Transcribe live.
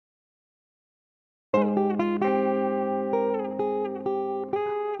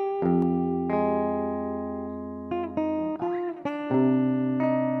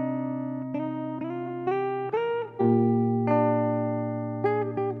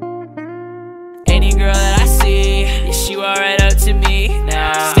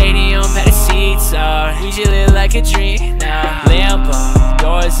star. We just live like a dream now. Lamp up,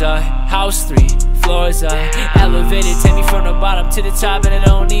 doors up, house 3 floors up. Elevated, take me from the bottom to the top, and I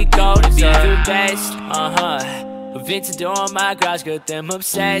don't need gold to be the best. Vintage door on my garage, got them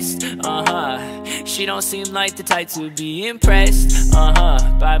obsessed. She don't seem like the type to be impressed.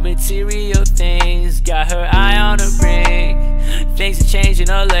 By material things, got her eye on a ring. Things are changing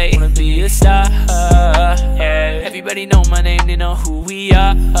her late, wanna be a star. Everybody know my name, they know who we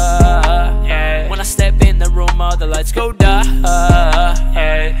are. When I step in the room, all the lights go dark.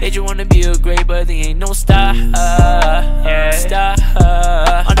 They just wanna be a great, but they ain't no star. On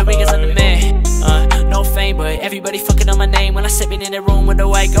the weekends I'm the man. No fame, but everybody fucking on my name. When I step in the room with the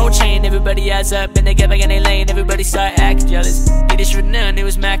white gold chain, everybody eyes up and they get back in their lane. Everybody start acting jealous. Need this for none, it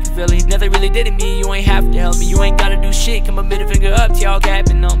was Machiavelli. Nothing really did to me, you ain't have to help me. You ain't gotta do shit, come a middle finger up to y'all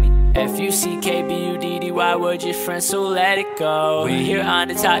capping on me. Fuckbuddy, why would your friends, so let it go. We're here on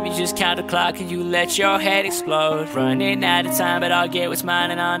the top, you just count the clock and you let your head explode. Running out of time, but I'll get what's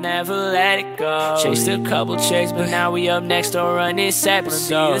mine and I'll never let it go. Chased a couple chicks, but now we up next door run this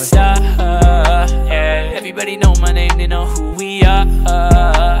episode. Be the star, everybody know my name, they know who we are.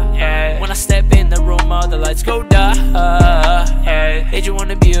 When I step in the room, all the lights go dark. They just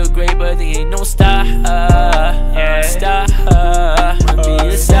wanna be a great, but they ain't no star. Wanna be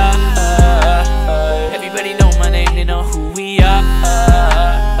a star. Everybody know my name, they know who we are.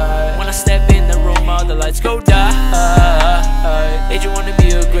 When I step in the room, all the lights go dark. They just wanna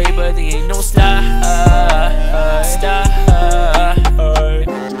be a great, but they ain't no star.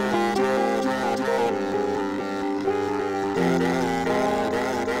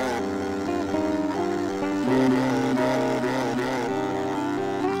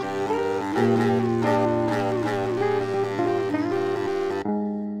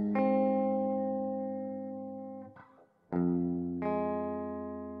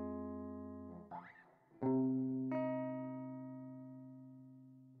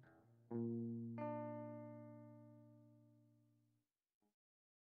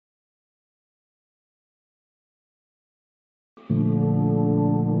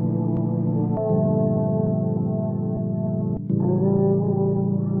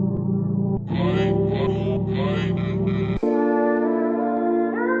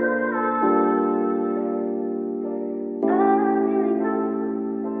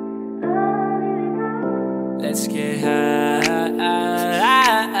 Let's get high.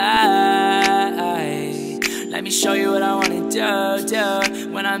 Let me show you what I wanna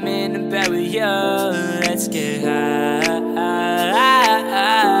do when I'm in the bed with you. Let's get high.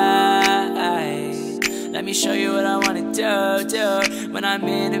 Let me show you what I wanna do when I'm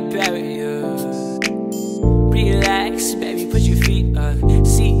in the bed with you. Relax, baby, put your feet up.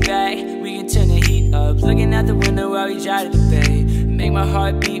 Seat back, we can turn the heat up. Looking out the window while we drive to the bay. Make my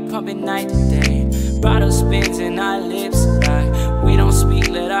heart beat pumping night to day. Bottle spins and our lips lock. We don't speak,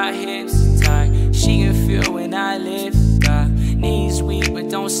 let our hips talk. She can feel when I lift up. Knees weak but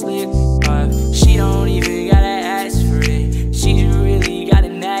don't slip up. She don't even gotta ask for it. She really got a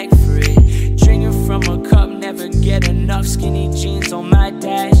knack for it. Drinking from a cup, never get enough. Skinny jeans on my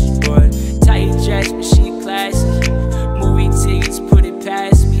dashboard. Tight dress, but she classy. Movie tickets, put it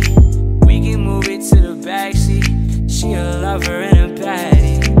past me. We can move it to the backseat. She a lover and a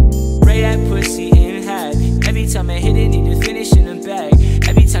baddie. Spray that pussy in habit. Every time I hit it, need to finish in the bag.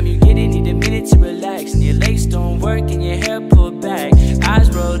 Every time you get it, need a minute to relax. And your legs don't work and your hair pulled back. Eyes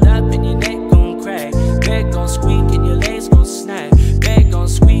rolled up and your neck gon' crack. Bed gon' squeak and your legs gon' snap. Bed gon'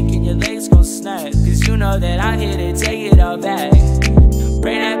 squeak and your legs gon' snap. Cause you know that I'm here to take it all back.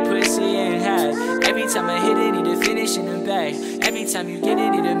 Spray that pussy in half. Every time I hit it, need to finish in the bag. Every time you get it,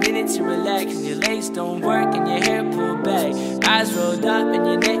 need a minute to relax. And your legs don't work and your hair pulled back. Eyes rolled up and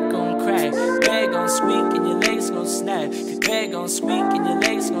your neck gon' crack. Bed gon' squeak and your legs gon' snap. Bed gon' squeak and your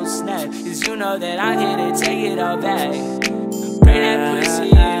legs gon' snap. Cause you know that I'm here to take it all back. Spray that pussy in.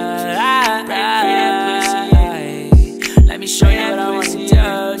 Spray that pussy in. Let me show you what I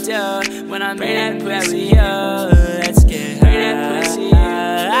wanna do when I'm in the bed with you. Let's get high.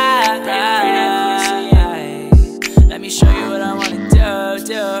 Let me show you what I wanna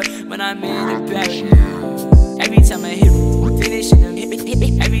do when I'm in the bed with you. Every time I hit, finishing them. Every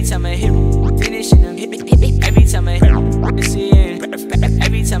time I hit, finishing them. Every time I hit, pussy in.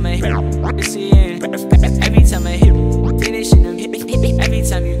 Every time I hit, pussy in. Every time I hit, finishing them. Every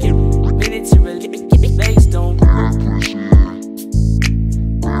time you get minute to relax, legs don't work.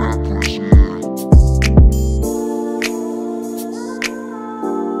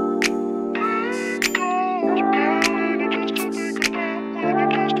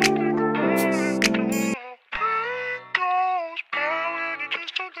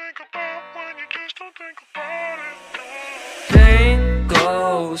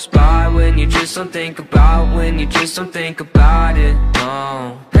 you just don't think about, when you just don't think about it.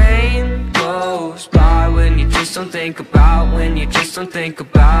 No, pain goes by when you just don't think about, when you just don't think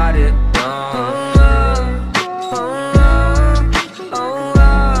about it. No.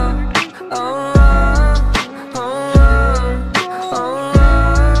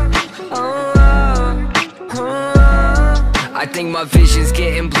 I think my vision's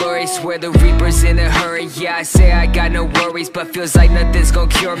getting blurry, swear the Reaper's in a hurry. Yeah, I say I got no worries, but feels like nothing's gonna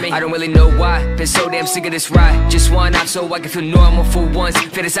cure me. I don't really know why, been so damn sick of this ride. Just one off so I can feel normal for once.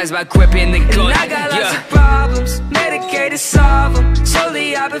 Fantasize about gripping the gun. And I got lots of problems, medicated, solve them.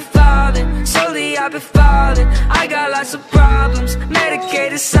 Slowly I've been falling, slowly I've been falling. I got lots of problems,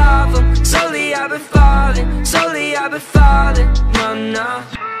 medicated, solve them. Slowly I've been falling, slowly I've been falling. No, no.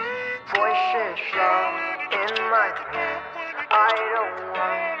 Voices loud in my head, I don't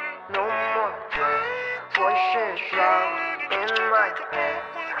want no more drugs. Voices loud in my head,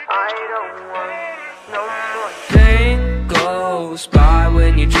 I don't want no more drugs. Pain goes by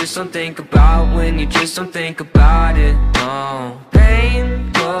when you just don't think about, when you just don't think about it. No,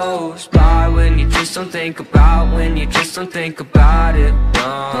 pain goes by when you just don't think about, when you just don't think about it.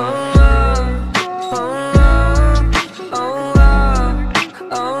 No.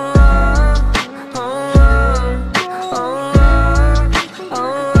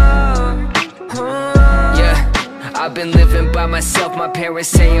 I've been living by myself, my parents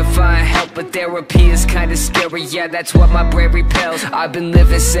saying find help, but therapy is kinda scary, yeah, that's what my brain repels. I've been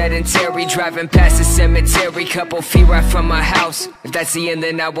living sedentary, driving past the cemetery, couple feet right from my house. If that's the end,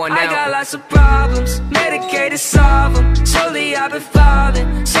 then I want out. I got lots of problems, medicated, solve them. Slowly I've been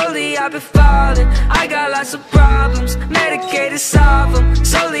falling, slowly I've been falling. I got lots of problems, medicated, solve them.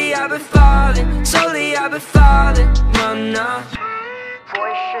 Slowly I've been falling, slowly I've been falling. No, no.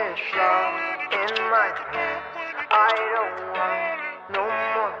 Voices loud in my head, I don't want no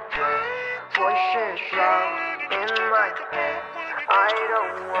more drugs. Voices loud in my head, I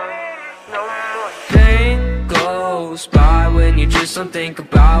don't want no more drugs. Pain goes by when you just don't think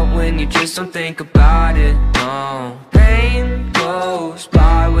about, when you just don't think about it. No, pain goes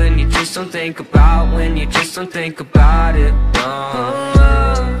by when you just don't think about, when you just don't think about it. No.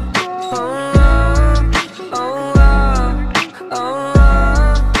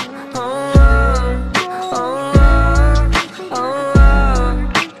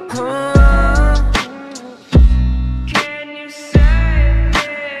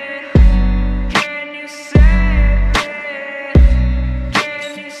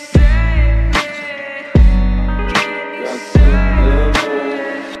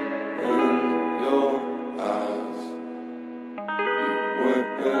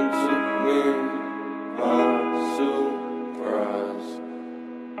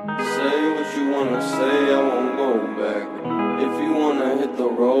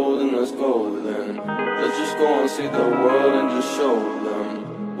 See the world and just show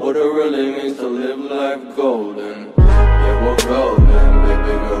them what it really means to live life golden. Yeah, we're golden,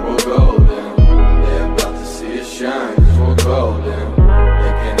 baby girl, we're golden. They're about to see us shine, cause we're golden.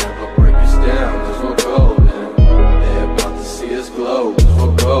 They can't ever break us down, cause we're golden. They're about to see us glow, cause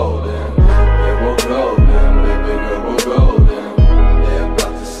we're golden. Yeah, we're golden, baby girl, we're golden. They're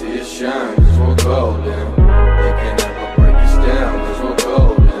about to see us shine, cause we're golden. They can't ever break us down, cause we're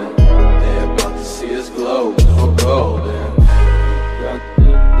golden. They're about to see us glow, golden. Got the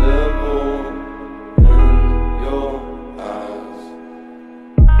devil in your eyes.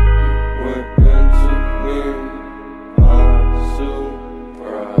 You went and took me by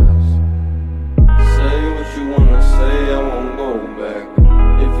surprise. Say what you wanna say, I won't go back.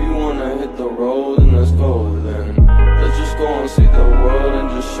 If you wanna hit the road, then let's go then. Let's just go and see the world and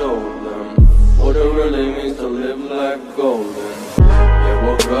just show them what it really means to live life golden. Yeah,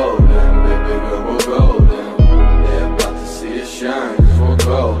 we're golden, baby girl, we're golden. Shine, cause we're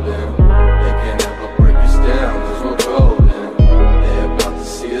golden. They can't ever break us down, cause we're golden. They're about to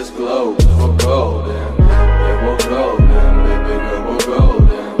see us glow, cause we're golden. Yeah, we're golden, baby girl, we're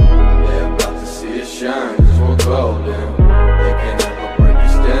golden. They're about to see us shine, cause we're golden. They can't ever break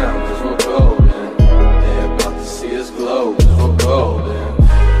us down, cause we're golden. They're about to see us glow, cause we're golden.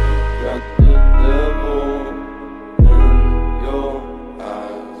 Got the devil in your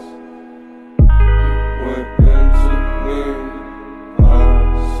eyes. You went and took me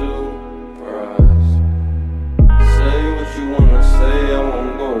surprise. Say what you wanna say, I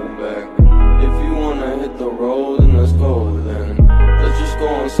won't go back. If you wanna hit the road, then let's go then. Let's just go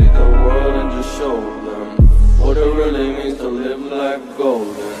and see the world and just show them what it really means to live life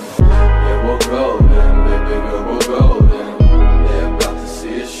golden. Yeah, we're golden, baby girl, we're golden. They're about to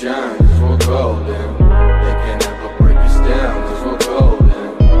see us shine, cause we're golden. They can't ever break us down, cause we're golden.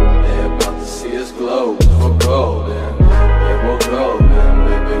 They're about to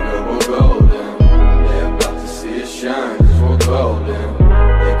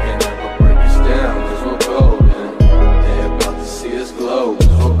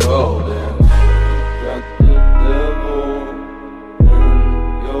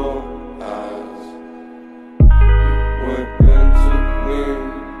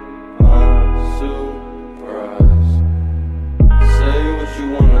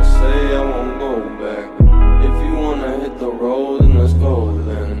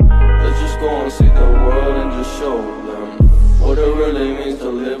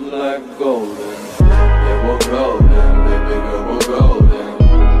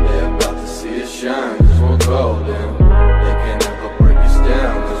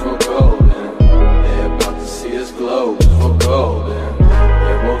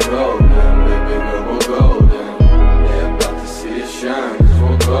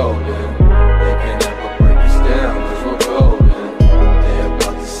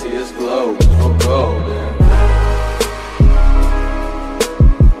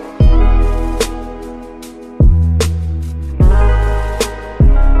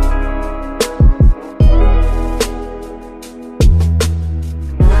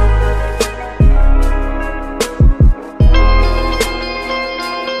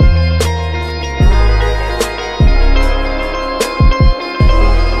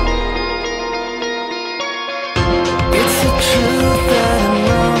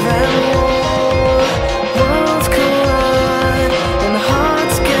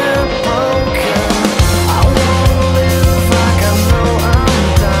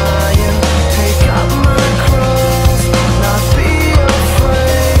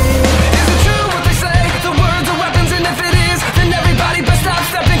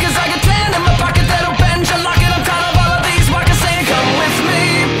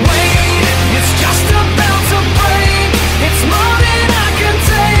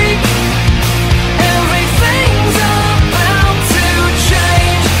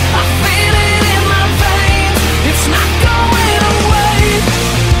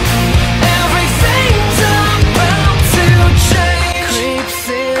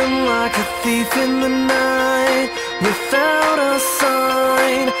like a thief in the night, without a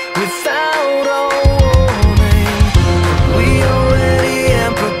sign, without a